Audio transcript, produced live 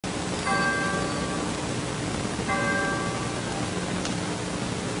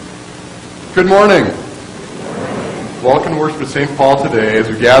Good morning. Welcome to worship at St. Paul today as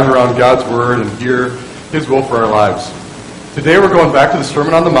we gather around God's Word and hear His will for our lives. Today we're going back to the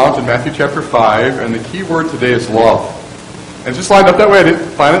Sermon on the Mount in Matthew chapter 5, and the key word today is love. And it's just lined up that way. I didn't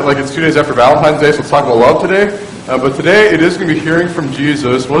find it like it's 2 days after Valentine's Day, so let's talk about love today. But today it is going to be hearing from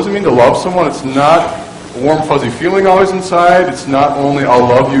Jesus. What does it mean to love someone? It's not a warm, fuzzy feeling always inside. It's not only I'll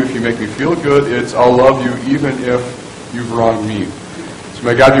love you if you make me feel good. It's I'll love you even if you've wronged me. So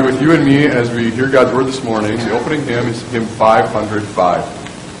may God be with you and me as we hear God's Word this morning. The opening hymn is hymn 505.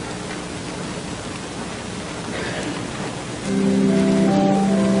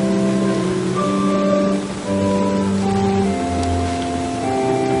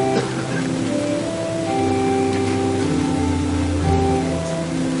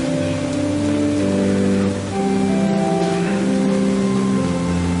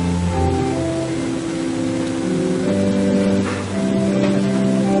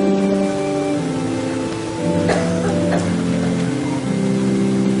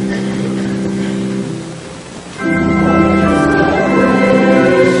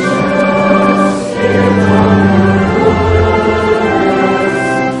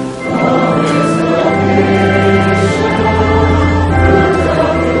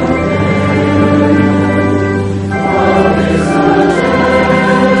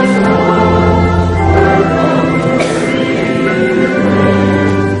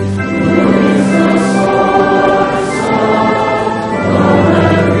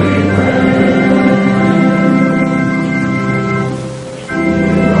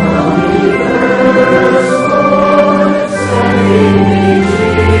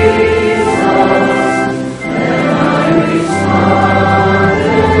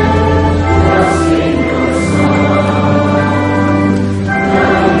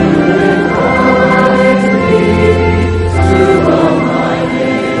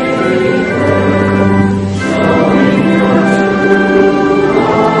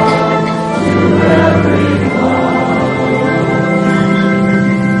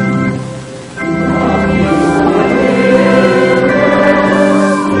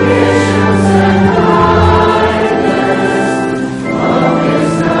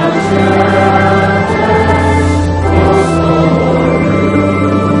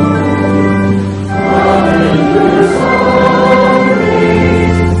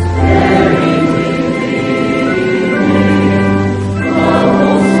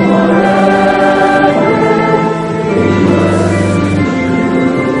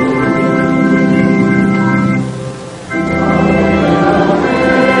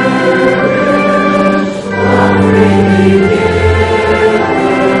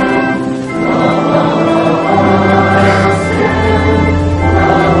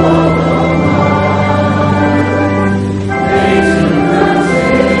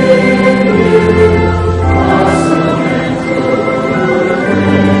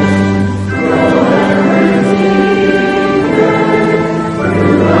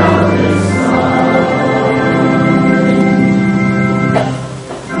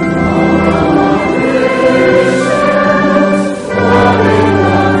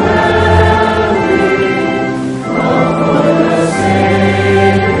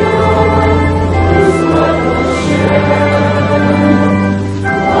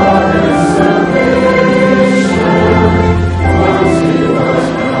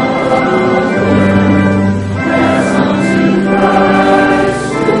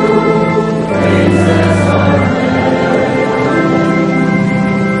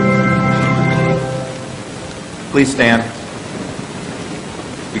 Please stand.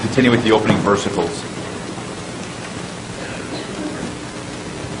 We continue with the opening versicles.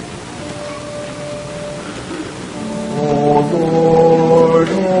 O Lord,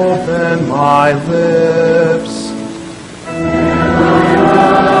 open my lips, and my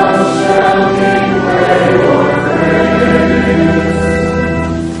mouth shall declare your praise.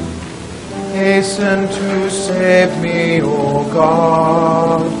 Hasten to save me, O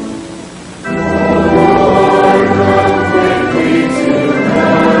God.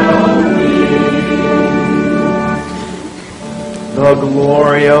 The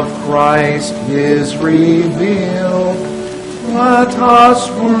glory of Christ is revealed. Let us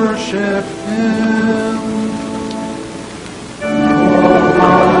worship Him. Oh,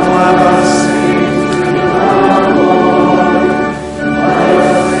 let us sing to the Lord. Let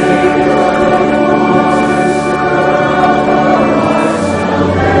us sing the voice of our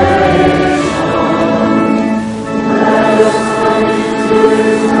salvation. Let us come into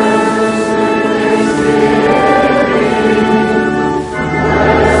His presence with thanksgiving.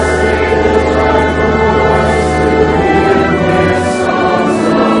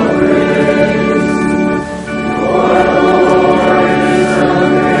 Praise.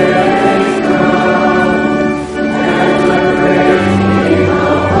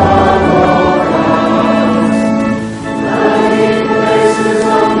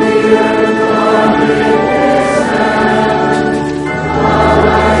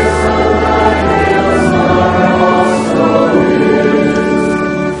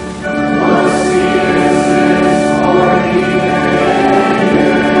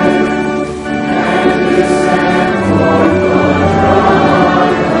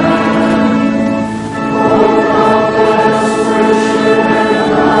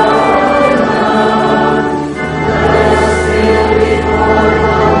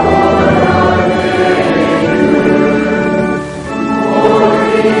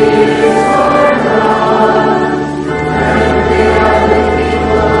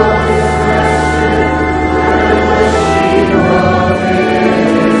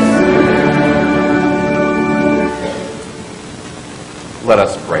 Let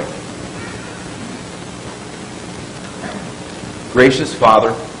us pray. Gracious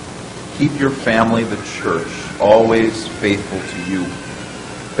Father, keep your family, the church, always faithful to you,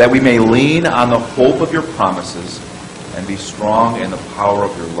 that we may lean on the hope of your promises and be strong in the power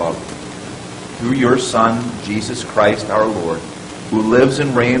of your love. Through your Son, Jesus Christ our Lord, who lives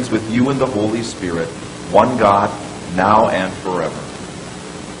and reigns with you in the Holy Spirit, one God, now and forever.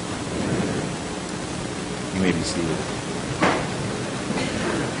 You may be seated.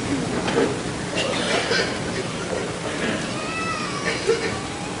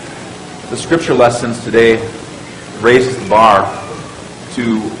 The scripture lessons today raises the bar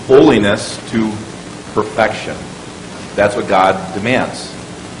to holiness, to perfection. That's what God demands.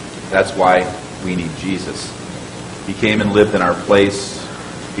 That's why we need Jesus. He came and lived in our place.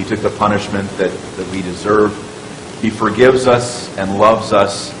 He took the punishment that we deserve. He forgives us and loves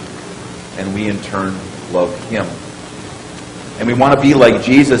us, and we in turn love him. And we want to be like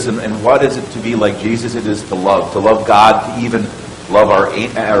Jesus, and what is it to be like Jesus? It is to love God, to even love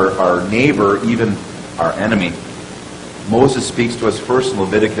our neighbor, even our enemy. Moses speaks to us first in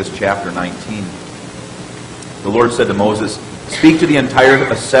Leviticus chapter 19. The Lord said to Moses, "Speak to the entire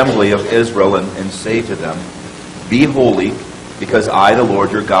assembly of Israel and say to them, 'Be holy, because I, the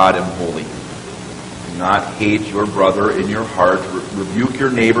Lord your God, am holy. Do not hate your brother in your heart. Rebuke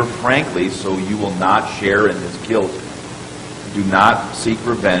your neighbor frankly, so you will not share in his guilt. Do not seek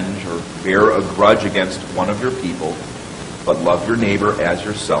revenge or bear a grudge against one of your people, but love your neighbor as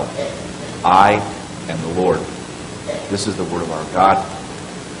yourself. I am the Lord.'" This is the word of our God.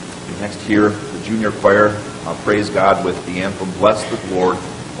 Next here, the junior choir praise God with the anthem, "Bless the Lord,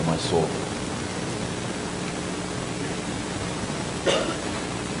 O my soul."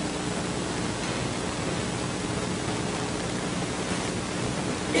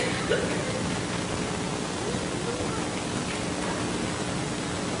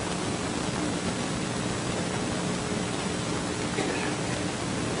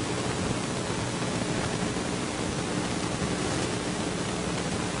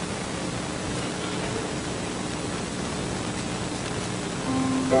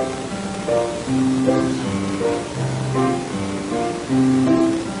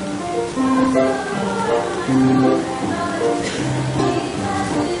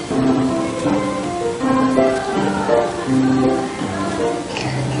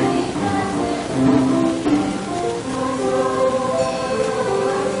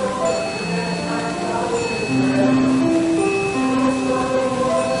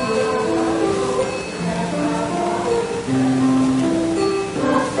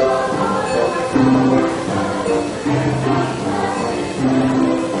 Bless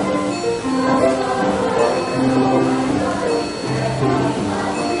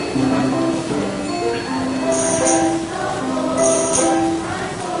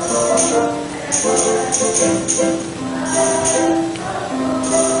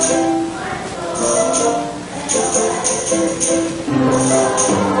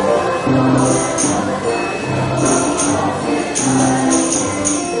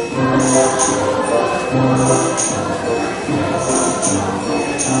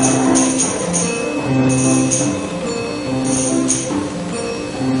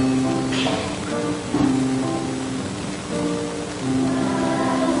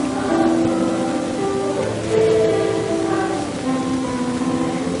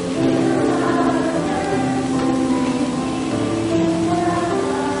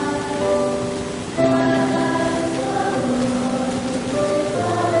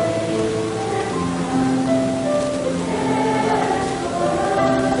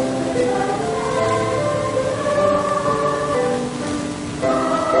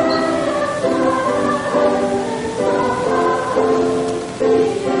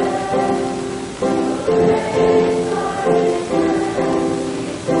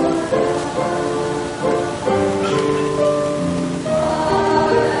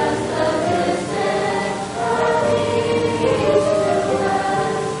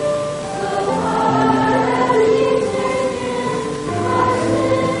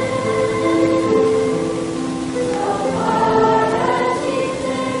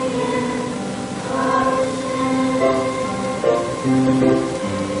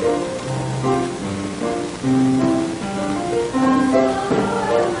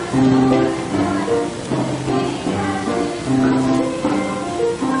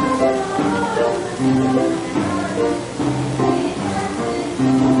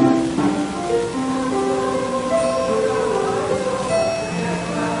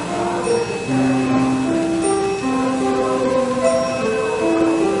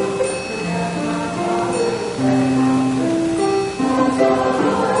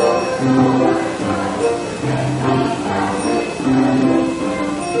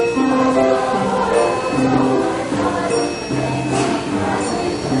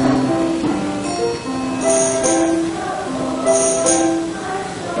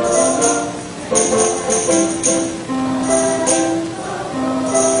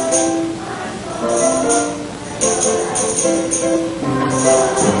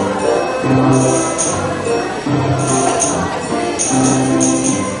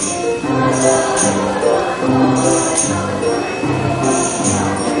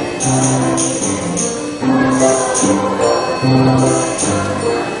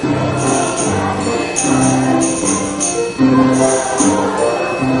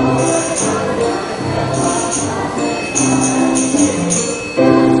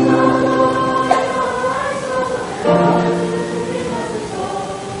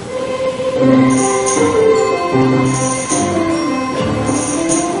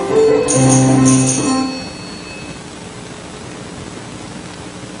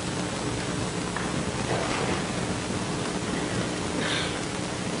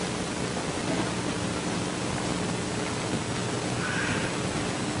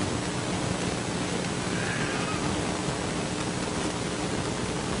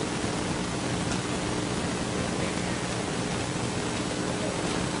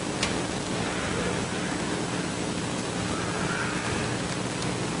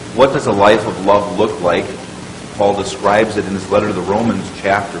What does a life of love look like? Paul describes it in his letter to the Romans,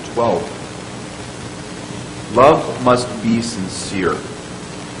 chapter 12. Love must be sincere.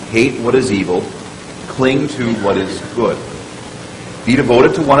 Hate what is evil. Cling to what is good. Be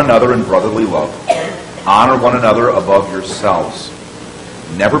devoted to one another in brotherly love. Honor one another above yourselves.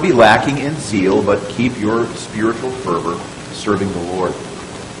 Never be lacking in zeal, but keep your spiritual fervor serving the Lord.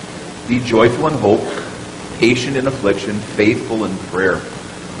 Be joyful in hope, patient in affliction, faithful in prayer.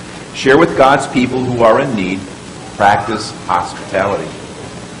 Share with God's people who are in need. Practice hospitality.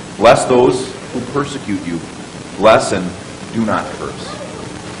 Bless those who persecute you. Bless and do not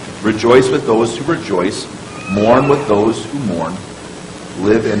curse. Rejoice with those who rejoice. Mourn with those who mourn.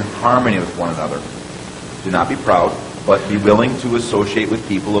 Live in harmony with one another. Do not be proud, but be willing to associate with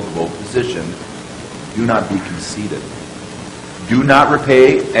people of low position. Do not be conceited. Do not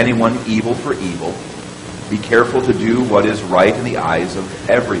repay anyone evil for evil. Be careful to do what is right in the eyes of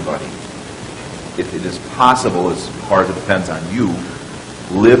everybody. If it is possible, as far as it depends on you,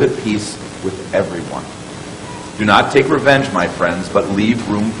 live at peace with everyone. Do not take revenge, my friends, but leave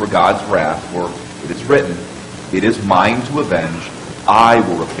room for God's wrath, for it is written, "It is mine to avenge, I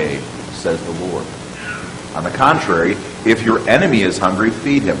will repay," says the Lord. On the contrary, if your enemy is hungry,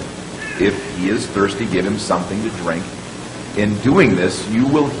 feed him. If he is thirsty, give him something to drink. In doing this, you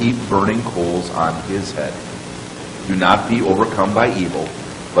will heap burning coals on his head. Do not be overcome by evil,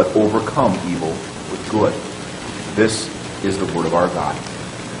 but overcome evil with good. This is the word of our God.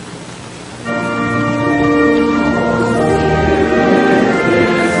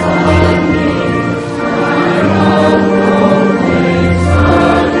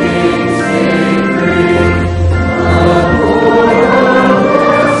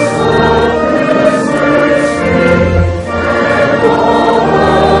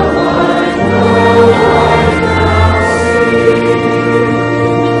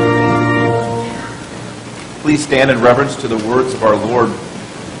 Please stand in reverence to the words of our Lord.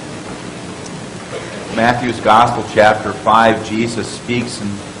 Matthew's Gospel, chapter 5, Jesus speaks and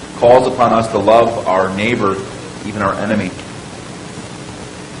calls upon us to love our neighbor, even our enemy.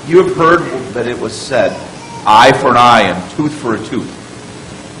 You have heard that it was said, eye for an eye and tooth for a tooth.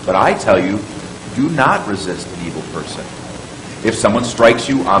 But I tell you, do not resist an evil person. If someone strikes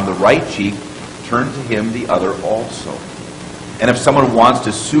you on the right cheek, turn to him the other also. And if someone wants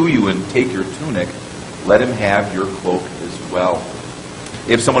to sue you and take your tunic, let him have your cloak as well.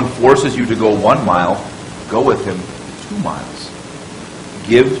 If someone forces you to go 1 mile, go with him 2 miles.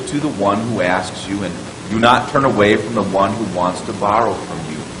 Give to the one who asks you, and do not turn away from the one who wants to borrow from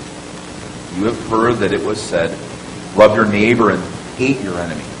you. You have heard that it was said, love your neighbor and hate your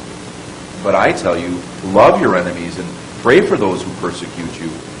enemy. But I tell you, love your enemies and pray for those who persecute you,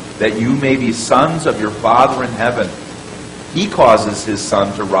 that you may be sons of your Father in heaven. He causes his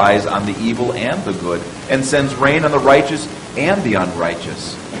sun to rise on the evil and the good, and sends rain on the righteous and the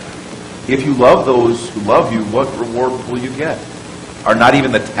unrighteous. If you love those who love you, what reward will you get? Are not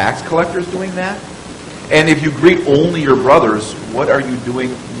even the tax collectors doing that? And if you greet only your brothers, what are you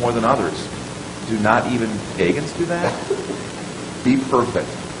doing more than others? Do not even pagans do that? Be perfect,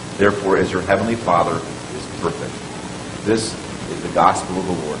 therefore, as your heavenly Father is perfect. This is the gospel of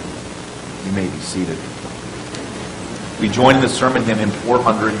the Lord. You may be seated. We join in the sermon hymn in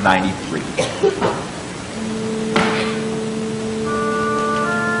 493. Amen.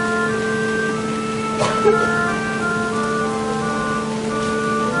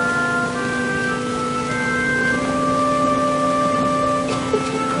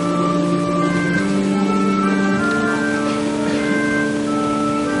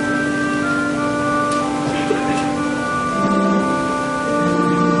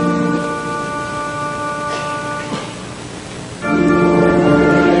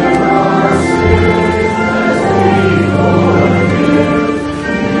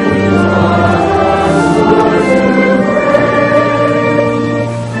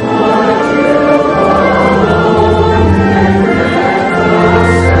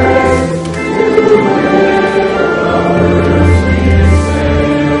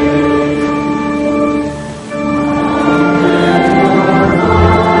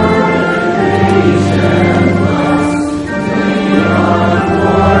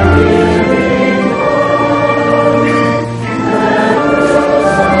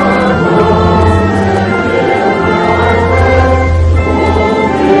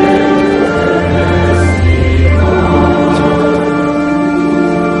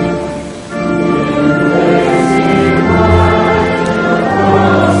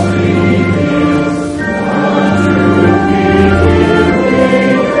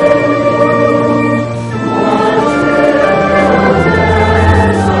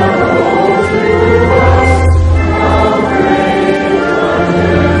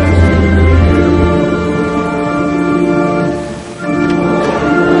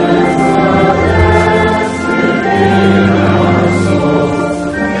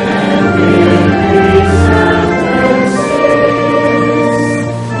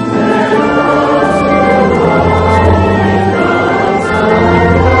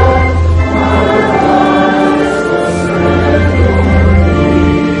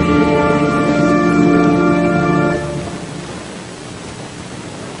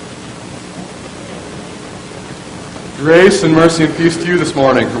 Grace and mercy and peace to you this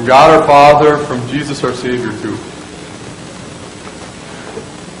morning from God our Father, from Jesus our Savior too.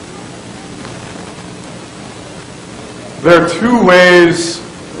 There are two ways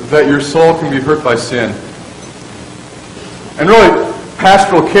that your soul can be hurt by sin. And really,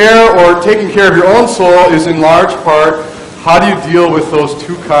 pastoral care or taking care of your own soul is in large part, how do you deal with those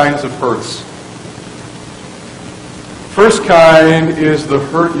two kinds of hurts? First kind is the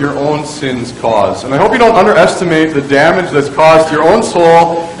hurt your own sins cause. And I hope you don't underestimate the damage that's caused to your own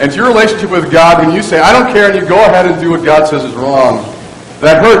soul and to your relationship with God when you say, I don't care, and you go ahead and do what God says is wrong.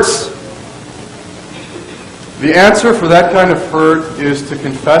 That hurts. The answer for that kind of hurt is to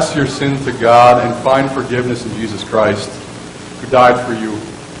confess your sins to God and find forgiveness in Jesus Christ, who died for you.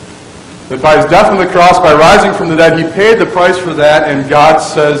 That by his death on the cross, by rising from the dead, he paid the price for that, and God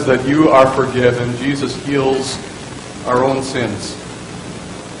says that you are forgiven. Jesus heals our own sins.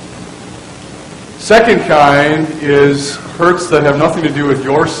 Second kind is hurts that have nothing to do with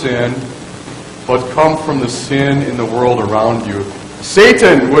your sin, but come from the sin in the world around you.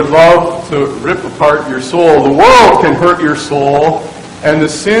 Satan would love to rip apart your soul. The world can hurt your soul, and the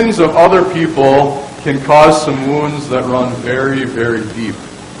sins of other people can cause some wounds that run very, very deep.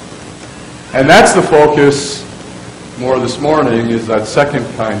 And that's the focus more this morning, is that second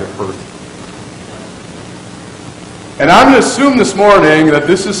kind of hurt. And I'm going to assume this morning that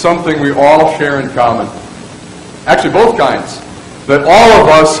this is something we all share in common. Actually, both kinds. That all of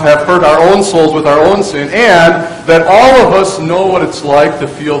us have hurt our own souls with our own sin, and that all of us know what it's like to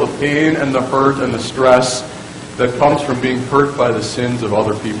feel the pain and the hurt and the stress that comes from being hurt by the sins of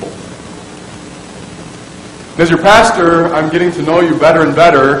other people. As your pastor, I'm getting to know you better and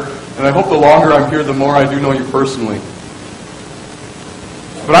better, and I hope the longer I'm here, the more I do know you personally.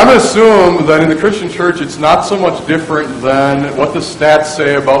 But I'm going to assume that in the Christian church, it's not so much different than what the stats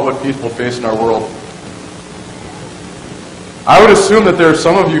say about what people face in our world. I would assume that there are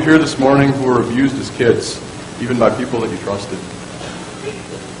some of you here this morning who were abused as kids, even by people that you trusted.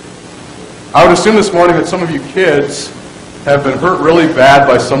 I would assume this morning that some of you kids have been hurt really bad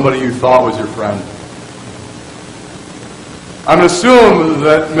by somebody you thought was your friend. I'm going to assume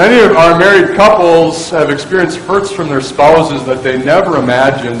that many of our married couples have experienced hurts from their spouses that they never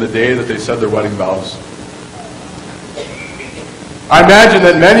imagined the day that they said their wedding vows. I imagine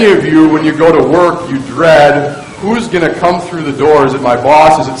that many of you, when you go to work, you dread, who's going to come through the door? Is it my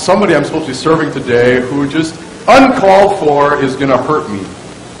boss? Is it somebody I'm supposed to be serving today who just uncalled for is going to hurt me?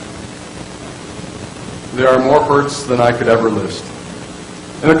 There are more hurts than I could ever list.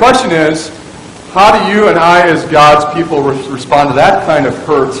 And the question is, how do you and I as God's people respond to that kind of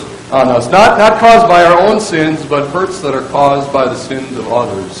hurt on us? Not caused by our own sins, but hurts that are caused by the sins of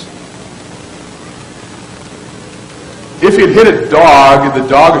others. If you'd hit a dog, the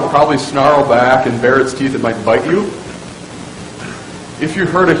dog would probably snarl back and bare its teeth. It might bite you. If you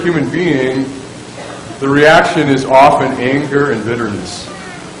hurt a human being, the reaction is often anger and bitterness.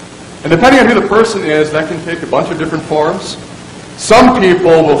 And depending on who the person is, that can take a bunch of different forms. Some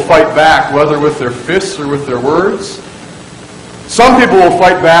people will fight back, whether with their fists or with their words. Some people will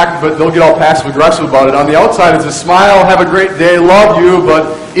fight back, but they'll get all passive-aggressive about it. On the outside, it's a smile, have a great day, love you,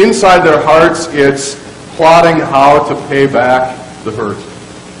 but inside their hearts, it's plotting how to pay back the hurt.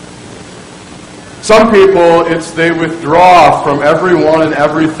 Some people, they withdraw from everyone and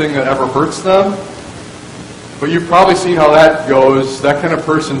everything that ever hurts them. But you've probably seen how that goes. That kind of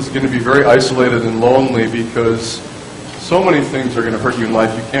person's going to be very isolated and lonely because so many things are going to hurt you in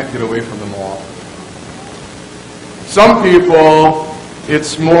life, you can't get away from them all. Some people,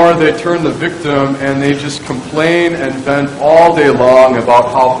 it's more they turn the victim and they just complain and vent all day long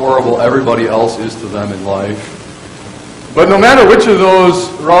about how horrible everybody else is to them in life. But no matter which of those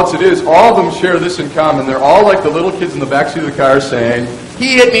routes it is, all of them share this in common. They're all like the little kids in the backseat of the car saying,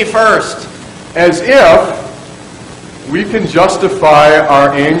 "He hit me first," as if we can justify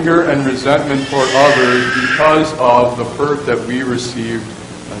our anger and resentment toward others because of the hurt that we received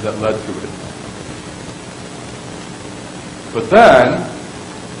and that led to it. But then,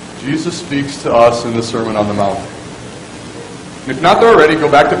 Jesus speaks to us in the Sermon on the Mount. And if not there already, go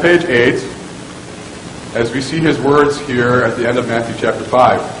back to page 8 as we see his words here at the end of Matthew chapter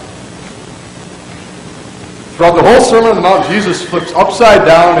 5. Throughout the whole Sermon on the Mount, Jesus flips upside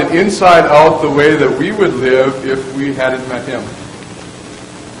down and inside out the way that we would live if we hadn't met him.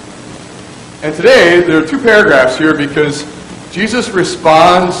 And today, there are two paragraphs here because Jesus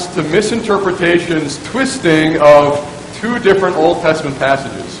responds to misinterpretations, twisting of two different Old Testament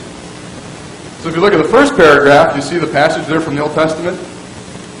passages. So if you look at the first paragraph, you see the passage there from the Old Testament.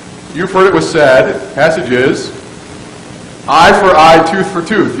 You've heard it was said, passage is, Eye for eye, tooth for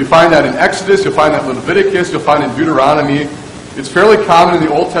tooth. You find that in Exodus, you'll find that in Leviticus, you'll find it in Deuteronomy. It's fairly common in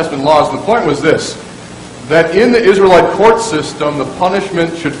the Old Testament laws. And the point was this, that in the Israelite court system, the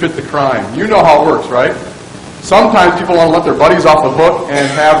punishment should fit the crime. You know how it works, right? Sometimes people want to let their buddies off the hook and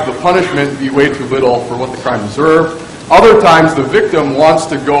have the punishment be way too little for what the crime deserved. Other times the victim wants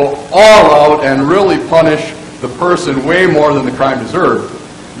to go all out and really punish the person way more than the crime deserved.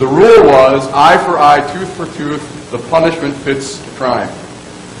 The rule was eye for eye, tooth for tooth. The punishment fits the crime.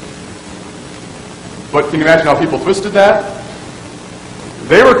 But can you imagine how people twisted that?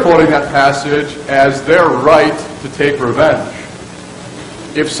 They were quoting that passage as their right to take revenge.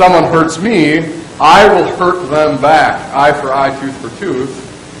 If someone hurts me, I will hurt them back, eye for eye, tooth for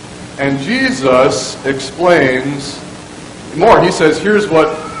tooth. And Jesus explains more. He says, here's what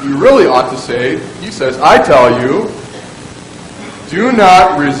you really ought to say. He says, I tell you, do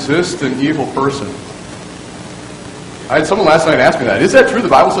not resist an evil person. I had someone last night ask me that. Is that true? The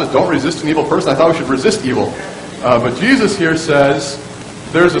Bible says don't resist an evil person. I thought we should resist evil. But Jesus here says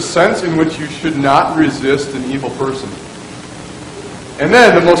there's a sense in which you should not resist an evil person. And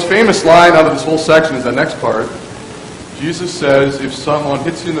then the most famous line out of this whole section is that next part. Jesus says, if someone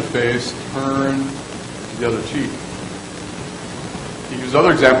hits you in the face, turn to the other cheek. He gives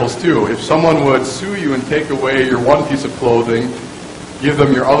other examples too. If someone would sue you and take away your one piece of clothing, give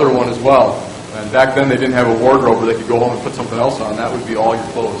them your other one as well. And back then they didn't have a wardrobe where they could go home and put something else on. That would be all your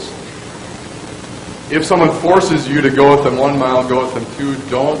clothes. If someone forces you to go with them 1 mile, go with them 2.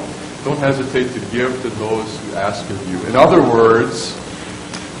 Don't hesitate to give to those who ask of you. In other words,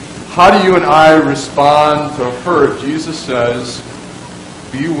 how do you and I respond to hurt? Jesus says,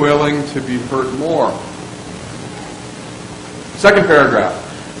 be willing to be hurt more. Second paragraph.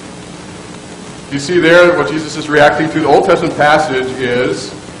 You see there what Jesus is reacting to? The Old Testament passage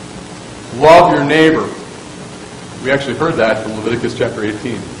is, love your neighbor. We actually heard that from Leviticus chapter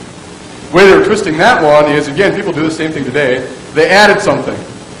 18. The way they were twisting that one is, again, people do the same thing today. They added something.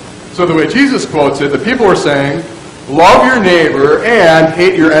 So the way Jesus quotes it, the people were saying, love your neighbor and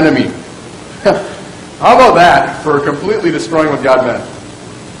hate your enemy. How about that for completely destroying what God meant?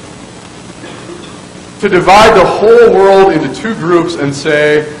 To divide the whole world into two groups and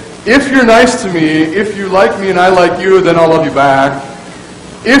say, if you're nice to me, if you like me and I like you, then I'll love you back.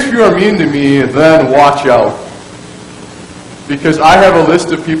 If you are mean to me, then watch out. Because I have a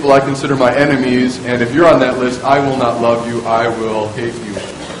list of people I consider my enemies, and if you're on that list, I will not love you, I will hate you.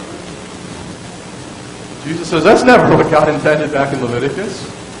 Jesus says, that's never what God intended back in Leviticus.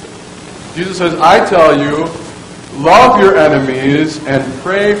 Jesus says, I tell you, love your enemies and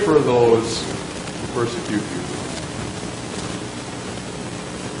pray for those who persecute you.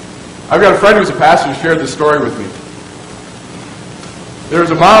 I've got a friend who's a pastor who shared this story with me. There was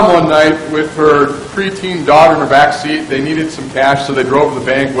a mom one night with her preteen daughter in her back seat. They needed some cash, so they drove to the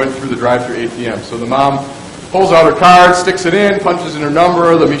bank, went through the drive-thru ATM. So the mom pulls out her card, sticks it in, punches in her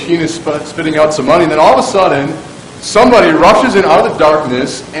number, the machine is spitting out some money, and then all of a sudden, somebody rushes in out of the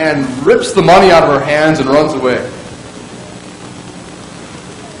darkness and rips the money out of her hands and runs away.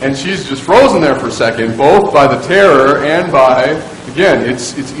 And she's just frozen there for a second, both by the terror and by, again,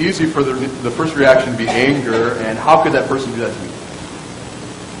 it's easy for the first reaction to be anger, and how could that person do that to me?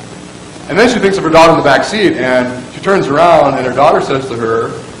 And then she thinks of her daughter in the back seat, and she turns around, and her daughter says to her,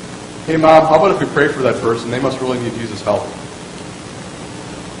 hey, Mom, how about if we pray for that person? They must really need Jesus' help.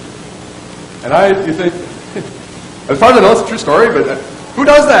 And you think, as far as I know, it's a true story, but who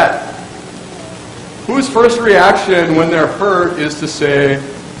does that? Whose first reaction when they're hurt is to say,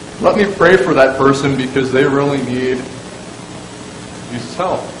 let me pray for that person because they really need Jesus'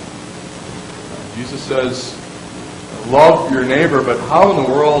 help? Jesus says, love your neighbor, but how in the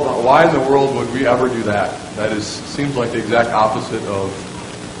world, why in the world would we ever do that? That seems like the exact opposite of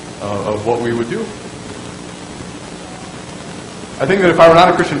what we would do. I think that if I were not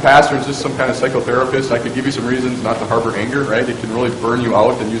a Christian pastor and just some kind of psychotherapist, I could give you some reasons not to harbor anger, right? It can really burn you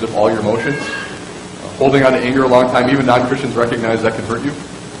out and use up all your emotions. Holding on to anger a long time, even non-Christians recognize that can hurt you.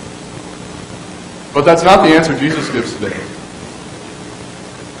 But that's not the answer Jesus gives today.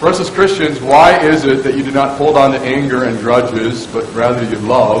 For us as Christians, why is it that you do not hold on to anger and grudges, but rather you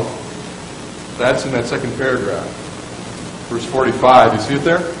love? That's in that second paragraph. Verse 45, you see it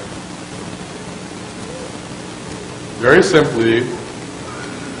there? Very simply,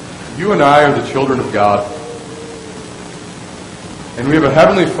 you and I are the children of God. And we have a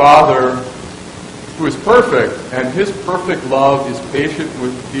Heavenly Father who is perfect, and His perfect love is patient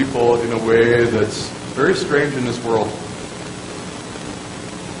with people in a way that's very strange in this world.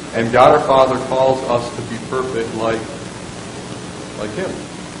 And God our Father calls us to be perfect like Him.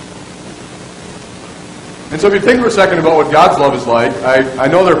 And so if you think for a second about what God's love is like, I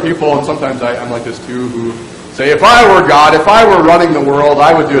know there are people, and sometimes I'm like this too, who say, if I were God, if I were running the world,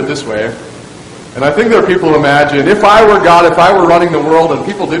 I would do it this way. And I think there are people who imagine, if I were God, if I were running the world and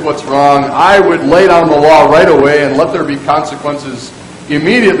people did what's wrong, I would lay down the law right away and let there be consequences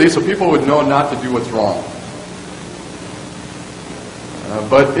immediately so people would know not to do what's wrong.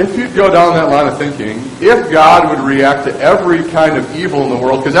 But if you go down that line of thinking, if God would react to every kind of evil in the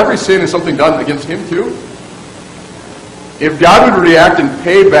world, because every sin is something done against Him too, if God would react and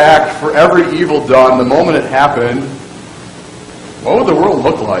pay back for every evil done the moment it happened, what would the world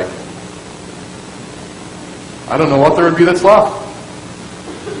look like? I don't know what there would be that's left.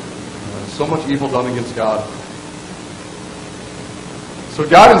 So much evil done against God. So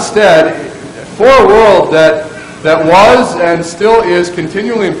God instead, for a world that was and still is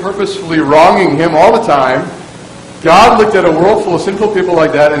continually and purposefully wronging Him all the time, God looked at a world full of sinful people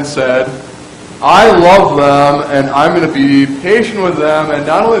like that and said, I love them, and I'm going to be patient with them, and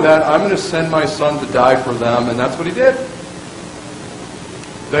not only that, I'm going to send my Son to die for them, and that's what He did.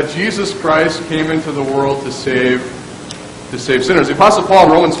 That Jesus Christ came into the world to save sinners. The Apostle Paul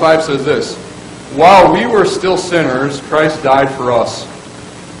in Romans 5 says this, while we were still sinners, Christ died for us.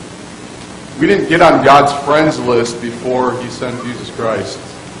 We didn't get on God's friends list before He sent Jesus Christ.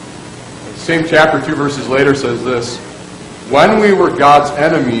 The same chapter 2 verses later says this, when we were God's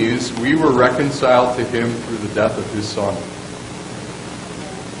enemies, we were reconciled to Him through the death of His Son.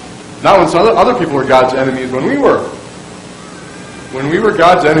 Not when some other people were God's enemies, when we were. When we were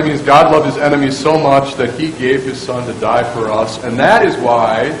God's enemies, God loved His enemies so much that He gave His Son to die for us. And that is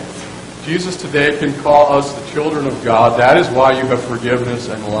why Jesus today can call us the children of God. That is why you have forgiveness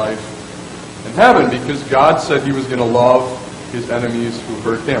and life in heaven, because God said He was going to love His enemies who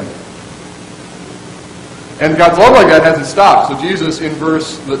hurt Him. And God's love like that hasn't stopped. So Jesus in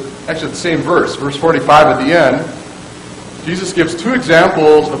the same verse 45 at the end, Jesus gives two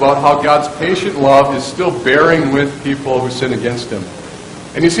examples about how God's patient love is still bearing with people who sin against Him.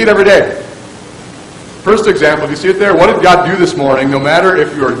 And you see it every day. First example, do you see it there? What did God do this morning? No matter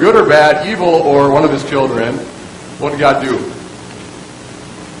if you are good or bad, evil or one of His children, what did God do?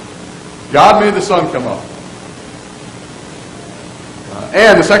 God made the sun come up.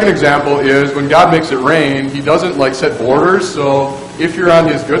 And the second example is when God makes it rain, He doesn't like set borders. So if you're on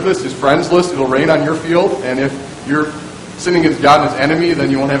His good list, His friends list, it'll rain on your field. And if you're sinning against God and His enemy, then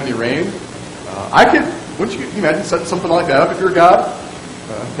you won't have any rain. Wouldn't you imagine setting something like that up if you're God?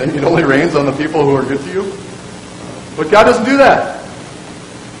 Then it only rains on the people who are good to you. But God doesn't do that.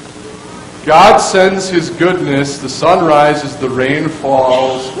 God sends His goodness, the sun rises, the rain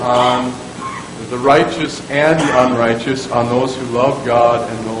falls on the righteous and the unrighteous, on those who love God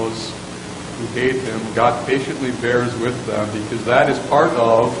and those who hate Him. God patiently bears with them, because that is part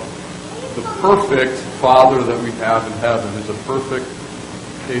of the perfect Father that we have in heaven, is a perfect,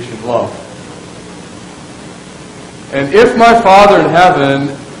 patient love. And if my Father in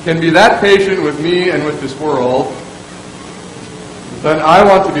heaven can be that patient with me and with this world, then I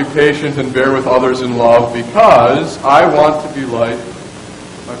want to be patient and bear with others in love, because I want to be like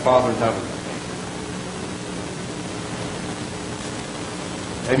my Father in heaven.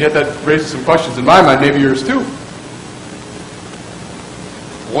 And yet that raises some questions in my mind, maybe yours too.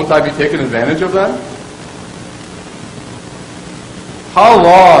 Won't I be taken advantage of then? How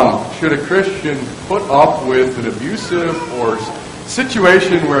long should a Christian put up with an abusive or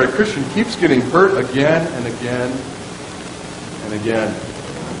situation where a Christian keeps getting hurt again and again and again?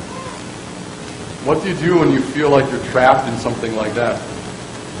 What do you do when you feel like you're trapped in something like that?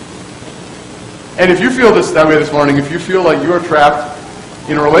 And if you feel that way this morning, if you feel like you are trapped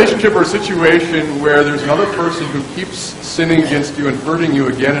in a relationship or a situation where there's another person who keeps sinning against you and hurting you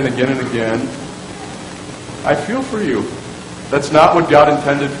again and again and again, I feel for you. That's not what God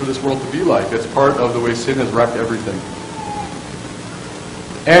intended for this world to be like. That's part of the way sin has wrecked everything.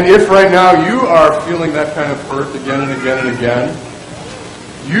 And if right now you are feeling that kind of hurt again and again and again,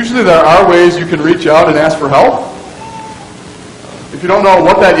 usually there are ways you can reach out and ask for help. If you don't know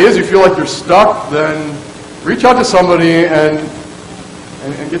what that is, you feel like you're stuck, then reach out to somebody and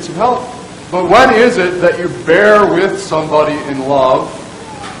get some help. But when is it that you bear with somebody in love?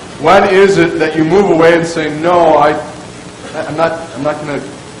 When is it that you move away and say, no, I'm not going to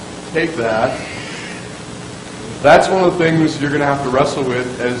take that? That's one of the things you're going to have to wrestle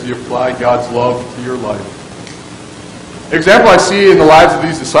with as you apply God's love to your life. Example I see in the lives of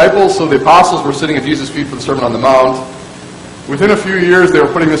these disciples. So the apostles were sitting at Jesus' feet for the Sermon on the Mount. Within a few years, they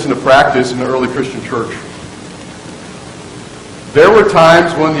were putting this into practice in the early Christian church. There were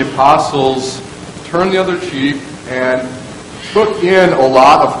times when the apostles turned the other cheek and took in a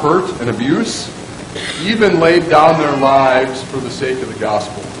lot of hurt and abuse even laid down their lives for the sake of the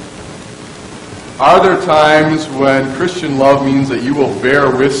gospel? Are there times when Christian love means that you will bear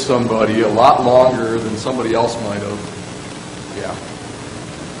with somebody a lot longer than somebody else might have? Yeah.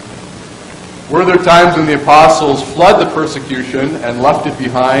 Were there times when the apostles fled the persecution and left it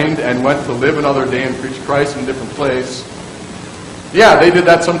behind and went to live another day and preach Christ in a different place? Yeah, they did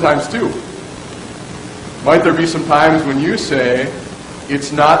that sometimes too. Might there be some times when you say,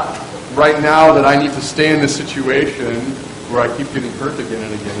 it's not right now that I need to stay in this situation where I keep getting hurt again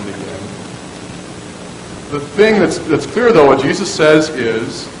and again and again? The thing that's clear, though, what Jesus says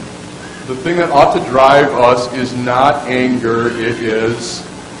is, the thing that ought to drive us is not anger, it is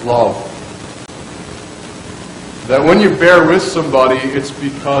love. That when you bear with somebody, it's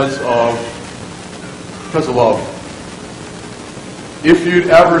because of love. If you'd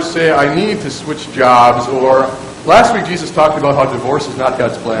ever say, I need to switch jobs, or last week Jesus talked about how divorce is not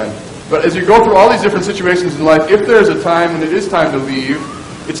God's plan. But as you go through all these different situations in life, if there's a time when it is time to leave,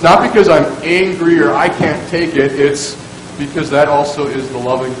 it's not because I'm angry or I can't take it, it's because that also is the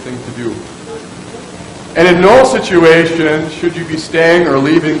loving thing to do. And in no situation should you be staying or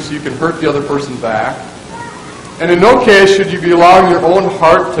leaving so you can hurt the other person back. And in no case should you be allowing your own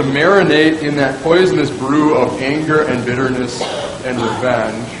heart to marinate in that poisonous brew of anger and bitterness and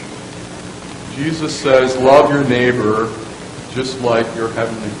revenge. Jesus says, love your neighbor just like your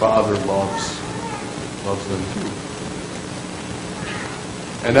heavenly Father loves them too.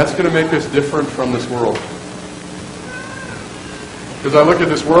 And that's going to make us different from this world. Because I look at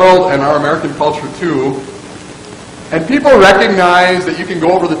this world and our American culture too, and people recognize that you can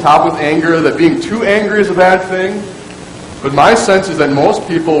go over the top with anger, that being too angry is a bad thing. But my sense is that most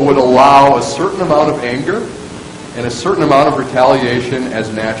people would allow a certain amount of anger and a certain amount of retaliation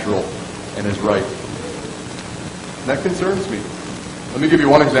as natural and as right. And that concerns me. Let me give you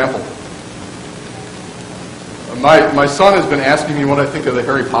one example. My son has been asking me what I think of the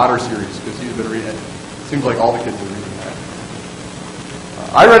Harry Potter series, because he's been reading it. It seems like all the kids are reading that.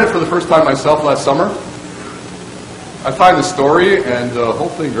 I read it for the first time myself last summer. I find the story and the whole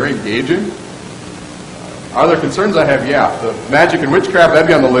thing very engaging. Are there concerns I have? Yeah. The magic and witchcraft, that'd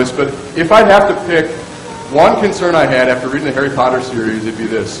be on the list. But if I'd have to pick one concern I had after reading the Harry Potter series, it'd be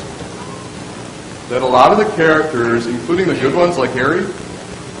this. That a lot of the characters, including the good ones like Harry,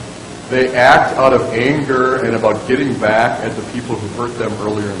 they act out of anger and about getting back at the people who hurt them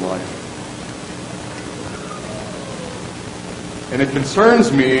earlier in life. And it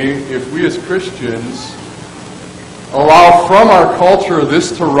concerns me if we as Christians allow from our culture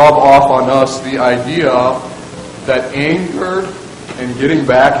this to rub off on us, the idea that anger and getting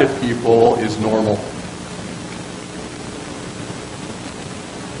back at people is normal.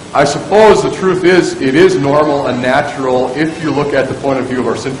 I suppose the truth is, it is normal and natural if you look at the point of view of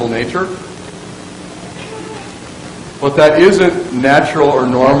our sinful nature. But that isn't natural or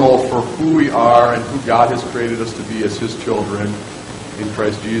normal for who we are and who God has created us to be as His children in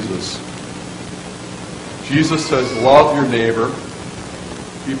Christ Jesus. Jesus says, love your neighbor,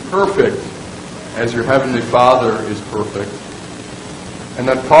 be perfect as your heavenly Father is perfect. And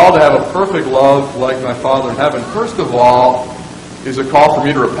that call to have a perfect love like my Father in heaven, first of all, is a call for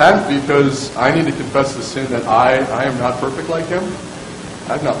me to repent, because I need to confess the sin that I am not perfect like Him.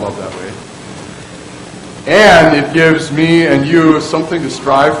 I've not loved that way. And it gives me and you something to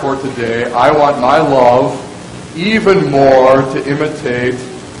strive for today. I want my love even more to imitate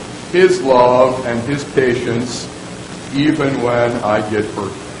His love and His patience even when I get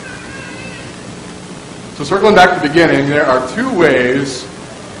hurt. So circling back to the beginning, there are two ways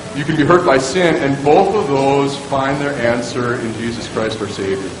you can be hurt by sin, and both of those find their answer in Jesus Christ our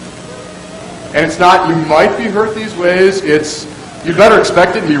Savior. And it's not you might be hurt these ways, it's you better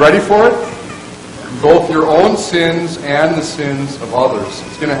expect it and be ready for it. Both your own sins and the sins of others.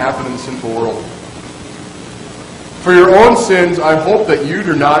 It's going to happen in the sinful world. For your own sins, I hope that you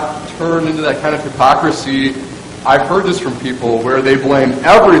do not turn into that kind of hypocrisy. I've heard this from people where they blame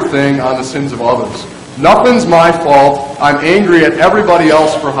everything on the sins of others. Nothing's my fault. I'm angry at everybody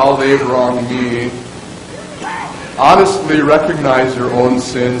else for how they've wronged me. Honestly recognize your own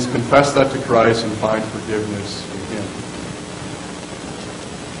sins, confess that to Christ, and find forgiveness in Him.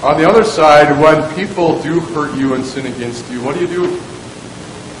 On the other side, when people do hurt you and sin against you, what do?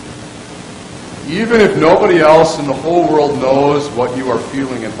 Even if nobody else in the whole world knows what you are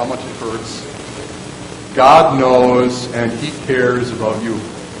feeling and how much it hurts, God knows and He cares about you.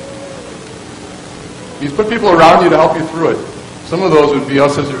 He's put people around you to help you through it. Some of those would be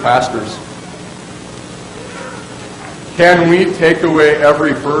us as your pastors. Can we take away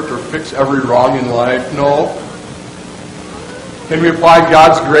every hurt or fix every wrong in life? No. Can we apply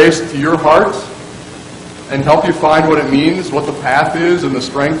God's grace to your heart and help you find what it means, what the path is and the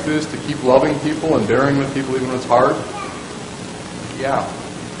strength is to keep loving people and bearing with people even when it's hard? Yeah.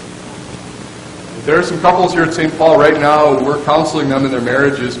 There are some couples here at St. Paul right now, we're counseling them in their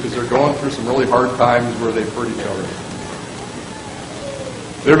marriages because they're going through some really hard times where they've hurt each other.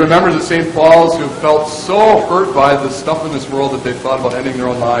 There have been members at St. Paul's who have felt so hurt by the stuff in this world that they've thought about ending their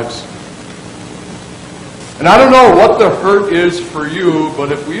own lives. And I don't know what the hurt is for you,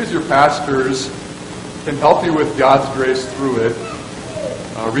 but if we as your pastors can help you with God's grace through it,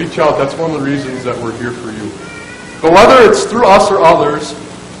 reach out. That's one of the reasons that we're here for you. But whether it's through us or others,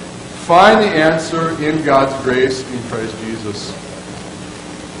 find the answer in God's grace in Christ Jesus.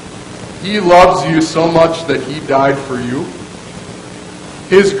 He loves you so much that He died for you.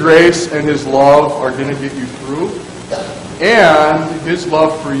 His grace and His love are going to get you through. And His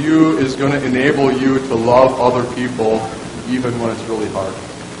love for you is going to enable you to love other people even when it's really hard.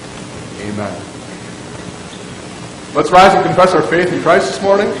 Amen. Let's rise and confess our faith in Christ this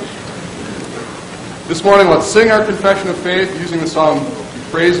morning. This morning, let's sing our confession of faith using the song "We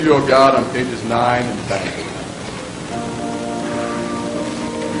Praise You, O God" on pages 9 and 10.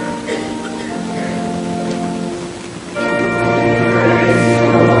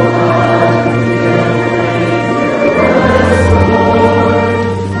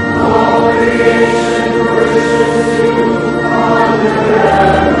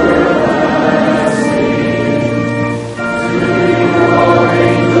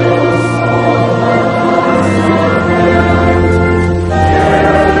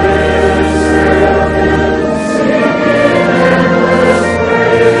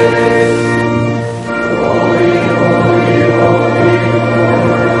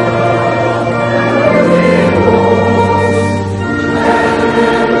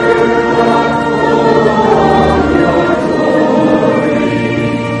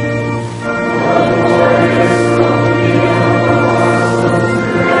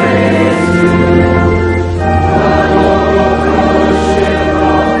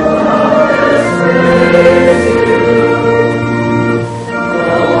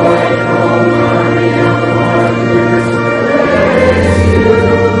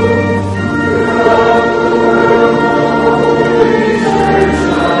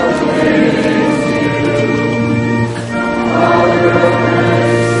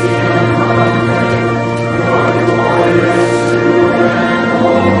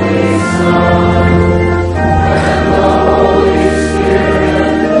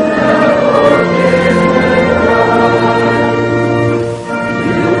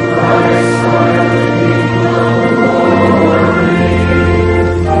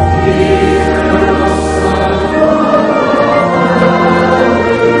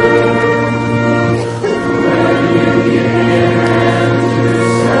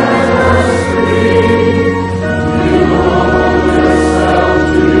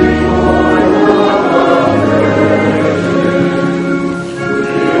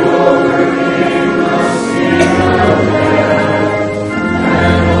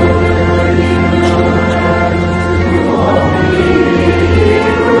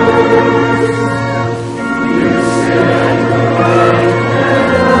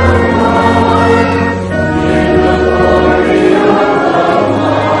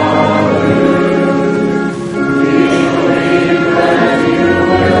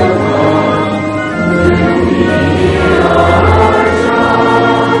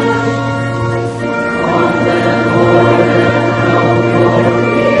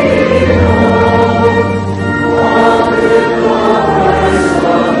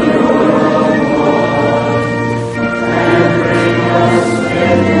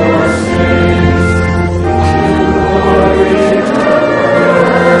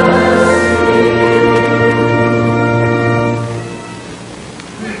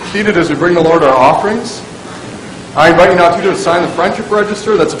 Seated as we bring the Lord our offerings. I invite you now to sign the friendship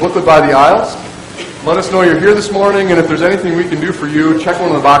register that's a booklet by the aisles. Let us know you're here this morning, and if there's anything we can do for you, check one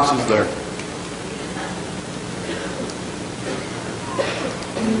of the boxes there.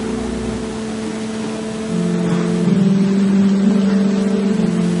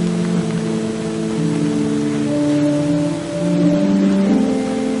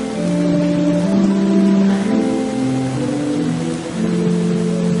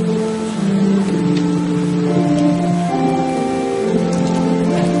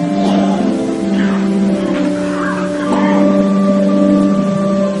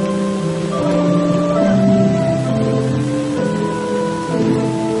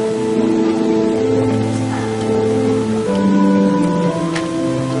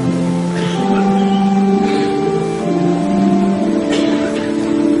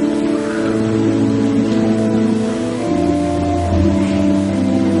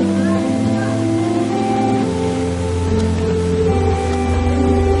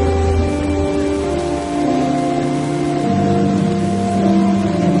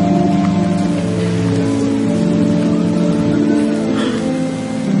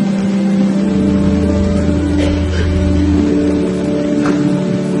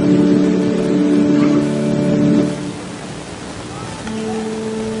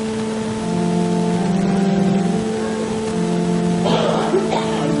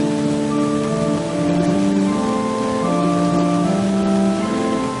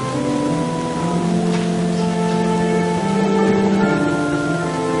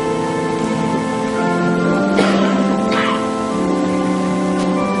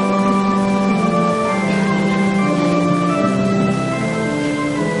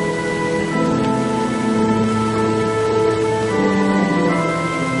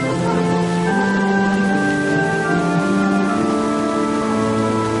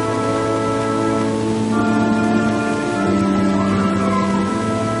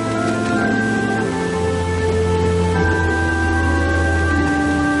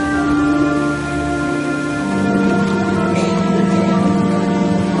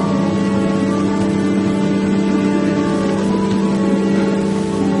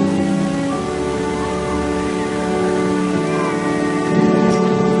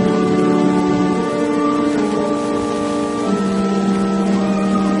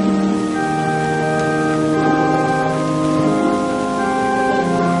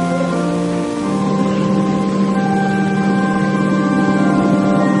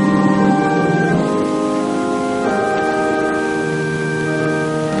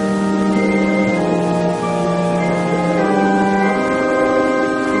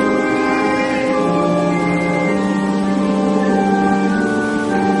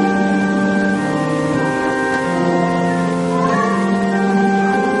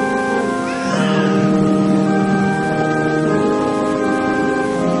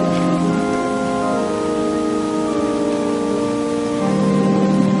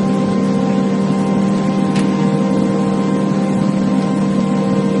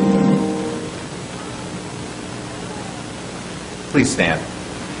 Please stand.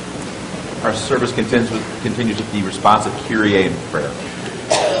 Our service continues with the responsive Kyrie in prayer.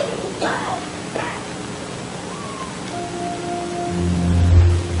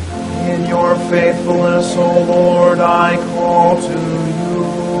 In your faithfulness, O Lord, I call to you.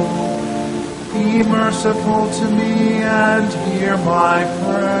 Be merciful to me and hear my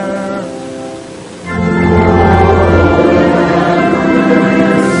prayer.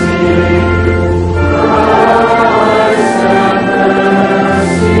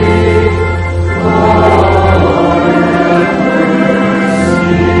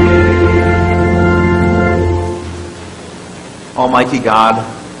 Almighty God,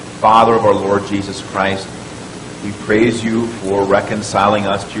 Father of our Lord Jesus Christ, we praise you for reconciling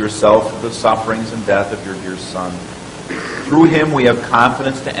us to yourself through the sufferings and death of your dear Son. Through him we have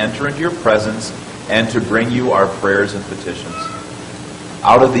confidence to enter into your presence and to bring you our prayers and petitions.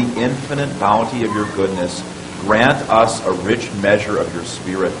 Out of the infinite bounty of your goodness, grant us a rich measure of your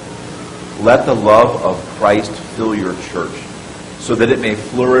Spirit. Let the love of Christ fill your church, so that it may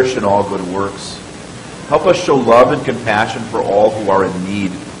flourish in all good works. Help us show love and compassion for all who are in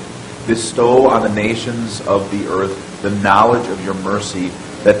need. Bestow on the nations of the earth the knowledge of your mercy,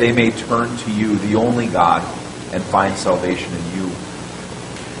 that they may turn to you, the only God, and find salvation in you.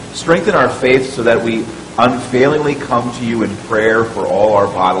 Strengthen our faith so that we unfailingly come to you in prayer for all our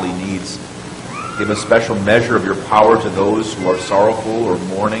bodily needs. Give a special measure of your power to those who are sorrowful or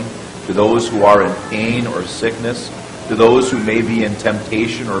mourning, to those who are in pain or sickness, to those who may be in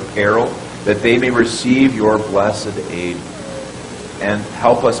temptation or peril, that they may receive your blessed aid. And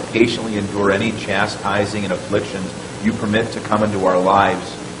help us patiently endure any chastising and afflictions you permit to come into our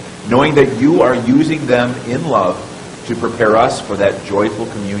lives, knowing that you are using them in love to prepare us for that joyful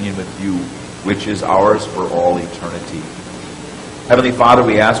communion with you, which is ours for all eternity. Heavenly Father,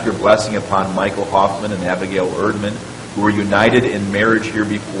 we ask your blessing upon Michael Hoffman and Abigail Erdman, who were united in marriage here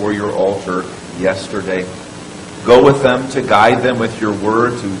before your altar yesterday. Go with them to guide them with your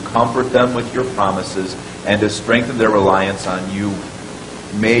word, to comfort them with your promises, and to strengthen their reliance on you.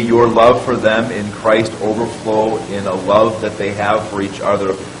 May your love for them in Christ overflow in a love that they have for each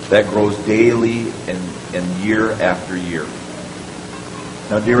other that grows daily and year after year.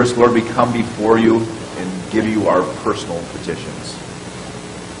 Now, dearest Lord, we come before you and give you our personal petitions.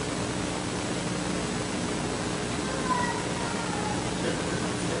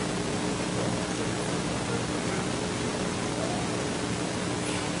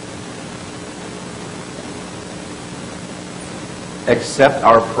 Accept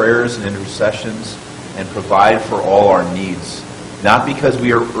our prayers and intercessions and provide for all our needs, not because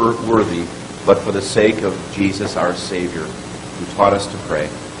we are worthy, but for the sake of Jesus our Savior, who taught us to pray.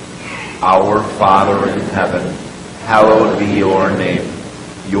 Our Father in heaven, hallowed be your name.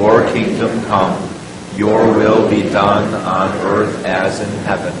 Your kingdom come, your will be done on earth as in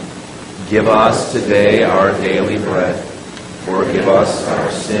heaven. Give us today our daily bread. Forgive us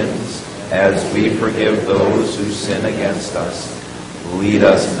our sins as we forgive those who sin against us. Lead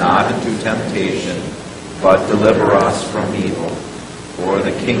us not into temptation, but deliver us from evil. For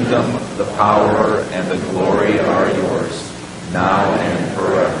the kingdom, the power, and the glory are yours, now and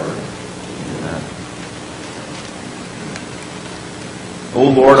forever. Amen. O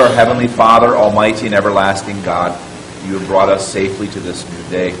Lord, our heavenly Father, almighty and everlasting God, you have brought us safely to this new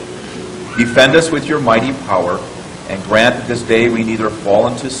day. Defend us with your mighty power, and grant that this day we neither fall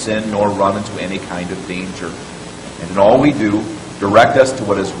into sin nor run into any kind of danger. And in all we do, direct us to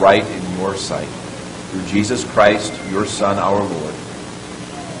what is right in your sight. Through Jesus Christ, your Son, our Lord.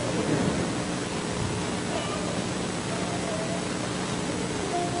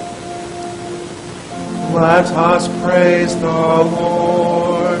 Let us praise the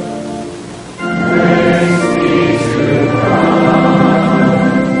Lord. Praise be to God.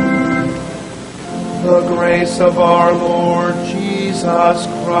 The grace of our Lord Jesus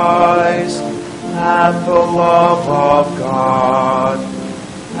Christ, and the love of God,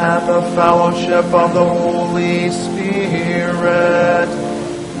 and the fellowship of the Holy Spirit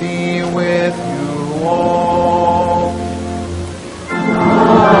be with you all.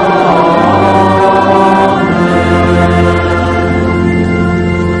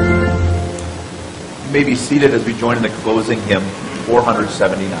 You may be seated as we join in the closing hymn,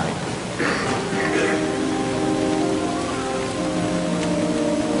 479.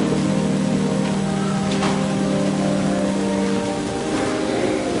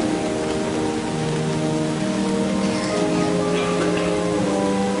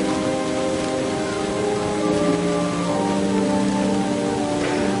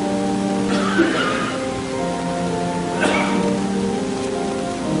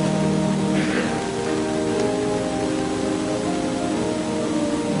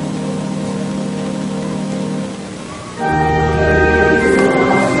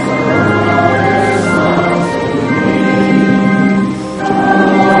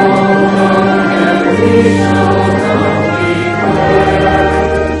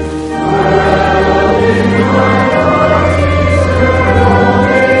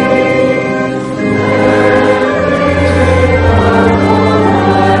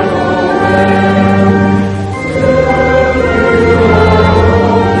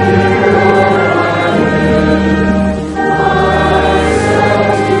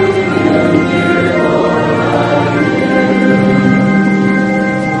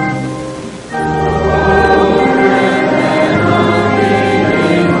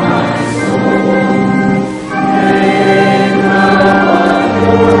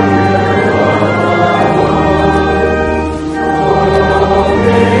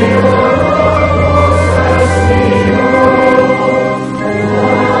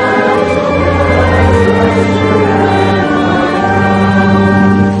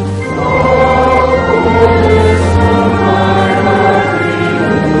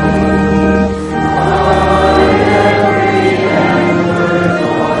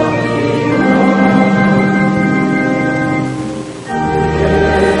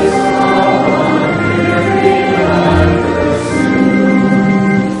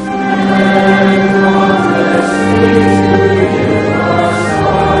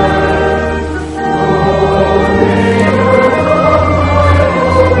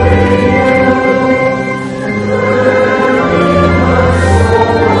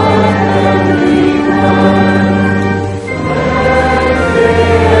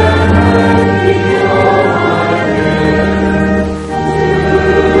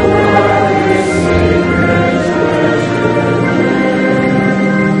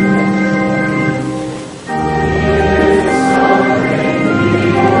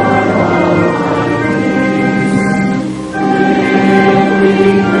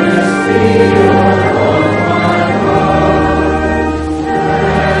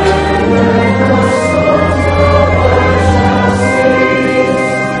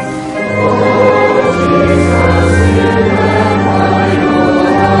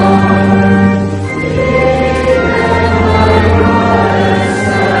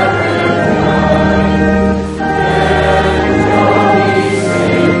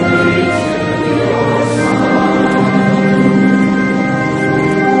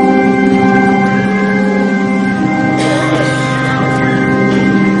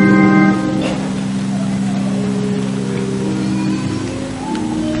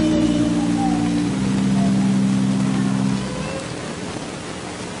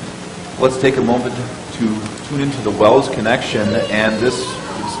 let's take a moment to tune into the Wells Connection. And this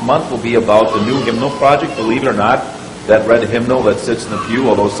month will be about the new hymnal project. Believe it or not, that red hymnal that sits in the pew,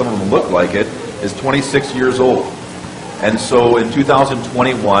 although some of them look like it, is 26 years old. And so in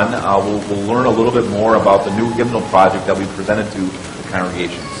 2021, we'll learn a little bit more about the new hymnal project that we presented to the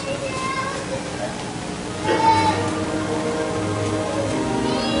congregations.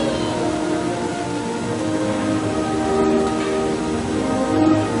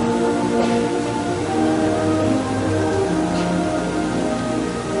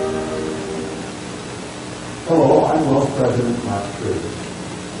 Hello, I'm Wells President Mark Schrader.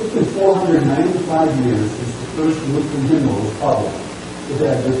 It's been 495 years since the first Lutheran hymnal was published, the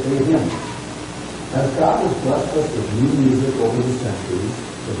Dadgest Day hymn. As God has blessed us with new music over the centuries,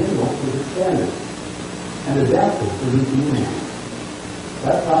 the hymnal was expanded and adapted for new communities.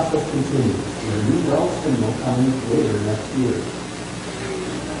 That process continues with a new Wells hymnal coming later next year.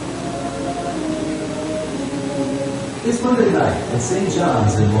 It's Monday night at St.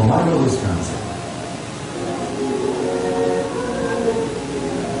 John's in Lomino, Wisconsin.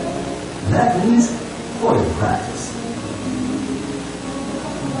 That means choir practice.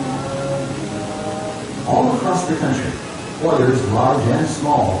 All across the country, choirs, large and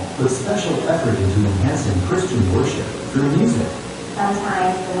small, put special effort into enhancing Christian worship through music.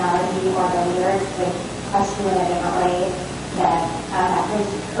 Sometimes the melody or the lyrics would touch you in a different way that a message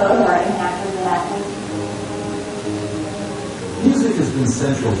could or impacted the message. Music has been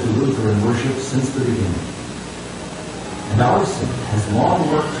central to Lutheran worship since the beginning. And our city has long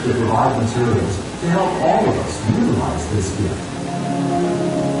worked to provide materials to help all of us utilize this gift.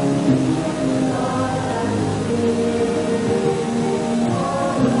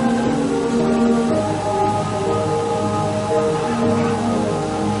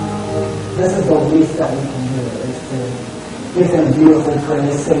 This is the least that we can do, is to give them beautiful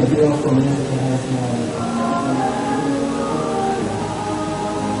praise, sing beautiful music in His name.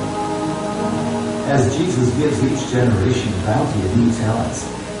 As Jesus gives each generation a bounty of new talents,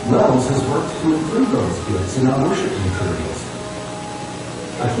 Wells has worked to include those gifts in our worship materials.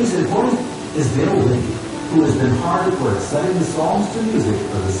 A case in point is Dale Lindy, who has been hard at work setting the Psalms to music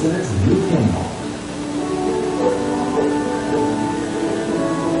for the Synods' new hymnal.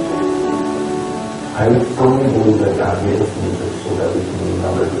 I firmly believe that God made us music so that we can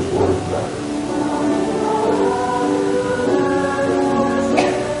remember His words better.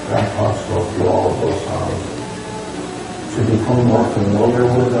 God talks to us through all of those songs. To become more familiar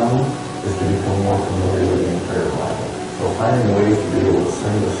with them is to become more familiar with the entire Bible. So finding ways to be able to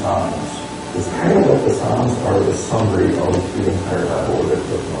sing the Psalms is kind of like the Psalms are the summary of the entire Bible, or the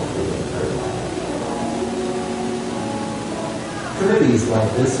cliff notes of the entire Bible. Committees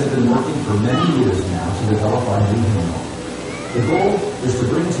like this have been working for many years now to develop our new hymnal. The goal is to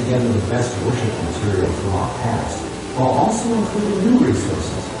bring together the best worship material from our past, while also including new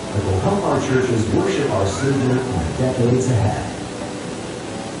resources that will help our churches worship our Savior in the decades ahead.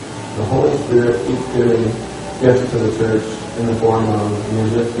 The Holy Spirit keeps giving gifts to the church in the form of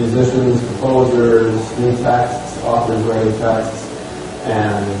musicians, composers, new texts, authors writing texts,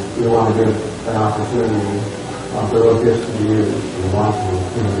 and we want to give an opportunity for those gifts to be used. We want to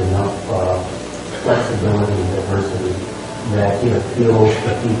give enough flexibility and diversity that it appeals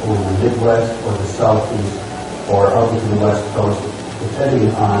to people in the Midwest or the Southeast or up to the West Coast, depending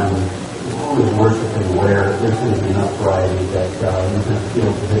on who is worshiping where. There's going to be enough variety that you can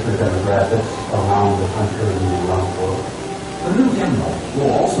appeal to different demographics around the country and around the world. The new hymnal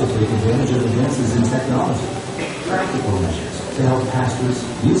will also take advantage of advances in technology, practical measures to help pastors,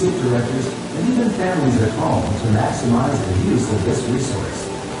 music directors, and even families at home to maximize the use of this resource.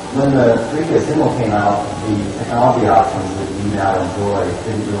 When the previous hymnal came out, the technology options that we now enjoy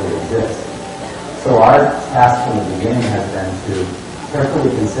didn't really exist. So our task from the beginning has been to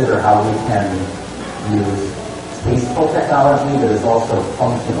carefully consider how we can use tasteful technology that is also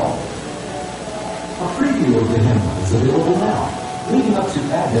functional. A preview of the hymnal is available now, leading up to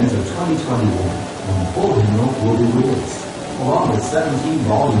Advent of 2021, when the full hymnal will be released, along with 17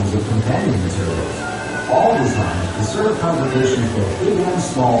 volumes of companion materials, all designed to serve congregations both big and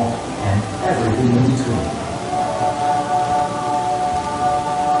small, and everything in between.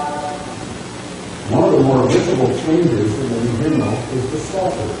 One of the more visible changes in the new hymnal is the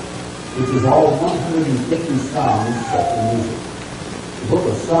Psalter, which is all 150 Psalms set to music. The book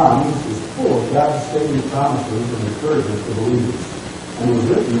of Psalms is full of God's saving promises and encouragement to believers, and was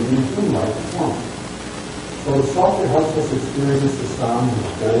written in hymn-like form. So the Psalter helps us experience the Psalms in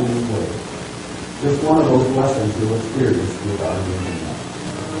a whole new way. Just one of those blessings we'll experience with our new hymnal.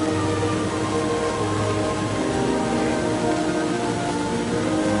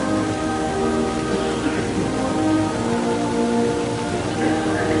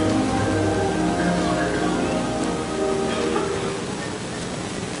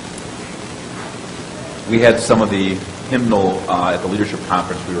 We had some of the hymnal at the leadership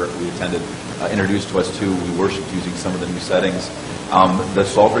conference we attended introduced to us too. We worshiped using some of the new settings. The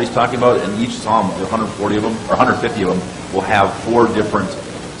Psalter he's talking about, and each psalm, there are 140 of them, or 150 of them, will have 4 different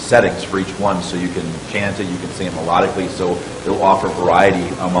settings for each one, so you can chant it, you can sing it melodically, so it'll offer variety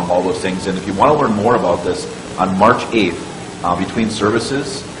among all those things. And if you want to learn more about this, on March 8th, between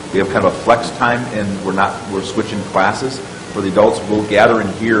services, we have kind of a flex time, and we're switching classes. For the adults, we'll gather in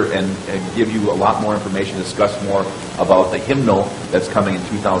here and give you a lot more information, discuss more about the hymnal that's coming in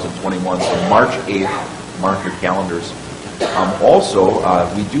 2021. So March 8th, mark your calendars. Also,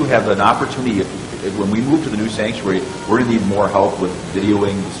 we do have an opportunity, when we move to the new sanctuary, we're going to need more help with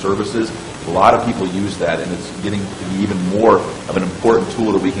videoing the services. A lot of people use that, and it's getting to be even more of an important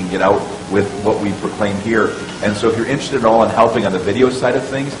tool that we can get out with what we proclaim here. And so if you're interested at all in helping on the video side of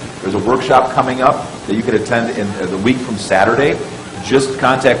things, there's a workshop coming up that you could attend in the week from Saturday. Just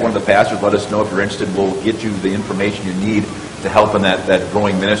contact one of the pastors, let us know if you're interested. We'll get you the information you need to help in that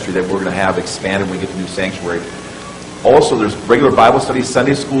growing ministry that we're going to have expanded when we get to the new sanctuary. Also, there's regular Bible study,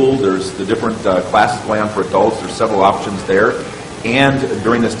 Sunday school, there's the different classes going on for adults, there's several options there. And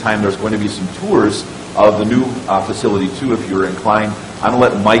during this time, there's going to be some tours of the new facility, too, if you're inclined. I'm going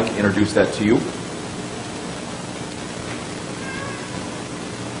to let Mike introduce that to you.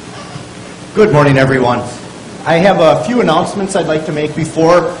 Good morning, everyone. I have a few announcements I'd like to make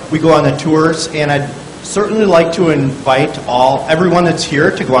before we go on the tours, and I'd certainly like to invite everyone that's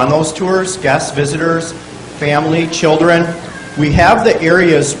here to go on those tours, guests, visitors, family, children. We have the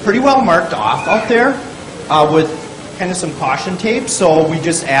areas pretty well marked off out there with kind of some caution tape, so we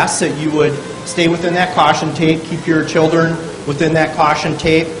just ask that you would stay within that caution tape, keep your children within that caution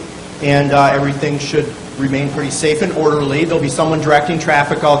tape, and everything should remain pretty safe and orderly. There'll be someone directing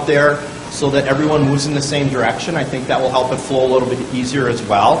traffic out there so that everyone moves in the same direction. I think that will help it flow a little bit easier as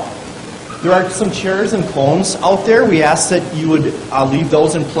well. There are some chairs and cones out there. We ask that you would leave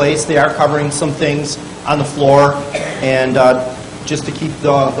those in place. They are covering some things on the floor, and just to keep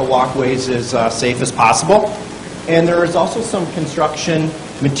the walkways as safe as possible. And there is also some construction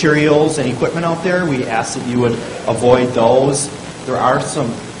materials and equipment out there. We ask that you would avoid those. There are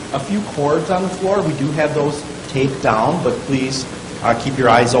a few cords on the floor. We do have those taped down, but please keep your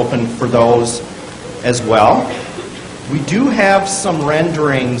eyes open for those as well. We do have some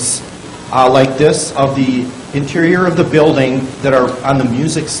renderings like this of the interior of the building that are on the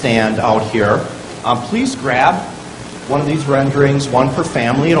music stand out here. Please grab one of these renderings, one per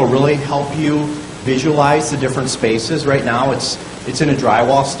family. It'll really help you visualize the different spaces. Right now it's in a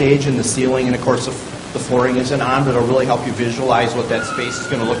drywall stage in the ceiling, and of course the flooring isn't on, but it'll really help you visualize what that space is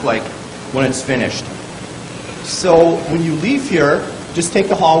going to look like when it's finished. So when you leave here, just take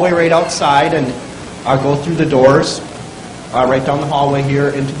the hallway right outside and go through the doors right down the hallway here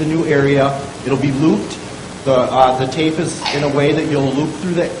into the new area. It'll be looped. The tape is in a way that you'll loop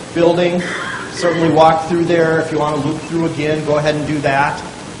through the building. Certainly walk through there. If you want to loop through again, go ahead and do that.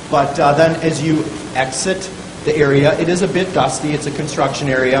 But then as you exit the area, it is a bit dusty. It's a construction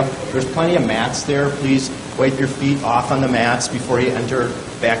area. There's plenty of mats there. Please wipe your feet off on the mats before you enter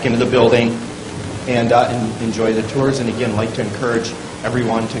back into the building and enjoy the tours. And again, I'd like to encourage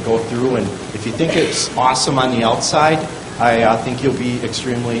everyone to go through. And if you think it's awesome on the outside, I think you'll be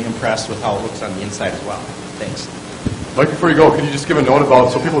extremely impressed with how it looks on the inside as well. Thanks. Mike, before you go, could you just give a note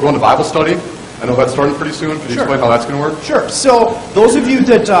about, so people going to Bible study? I know that's starting pretty soon. Could you explain how that's going to work? Sure. So those of you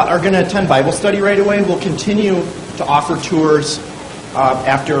that are going to attend Bible study right away, we'll continue to offer tours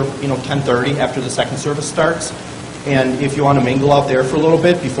after 10:30, after the second service starts. And if you want to mingle out there for a little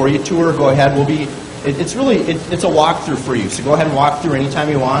bit before you tour, go ahead. It's a walkthrough for you. So go ahead and walk through anytime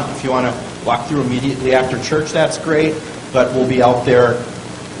you want. If you want to walk through immediately after church, that's great. But we'll be out there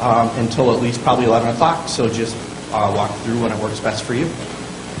until at least probably 11 o'clock. So just walk through when it works best for you.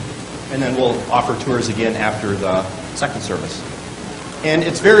 And then we'll offer tours again after the second service. And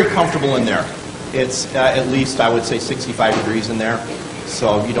it's very comfortable in there. It's at least, I would say, 65 degrees in there.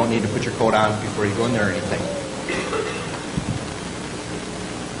 So you don't need to put your coat on before you go in there or anything.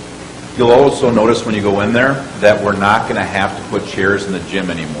 You'll also notice when you go in there that we're not going to have to put chairs in the gym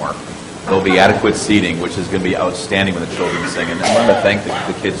anymore. There'll be adequate seating, which is going to be outstanding when the children sing. And I want to thank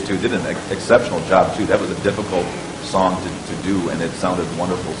the kids, too. They did an exceptional job, too. That was a difficult song to do, and it sounded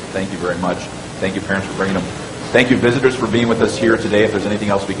wonderful. So thank you very much. Thank you, parents, for bringing them. Thank you, visitors, for being with us here today. If there's anything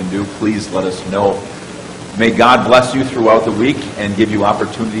else we can do, please let us know. May God bless you throughout the week and give you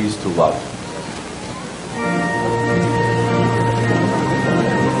opportunities to love.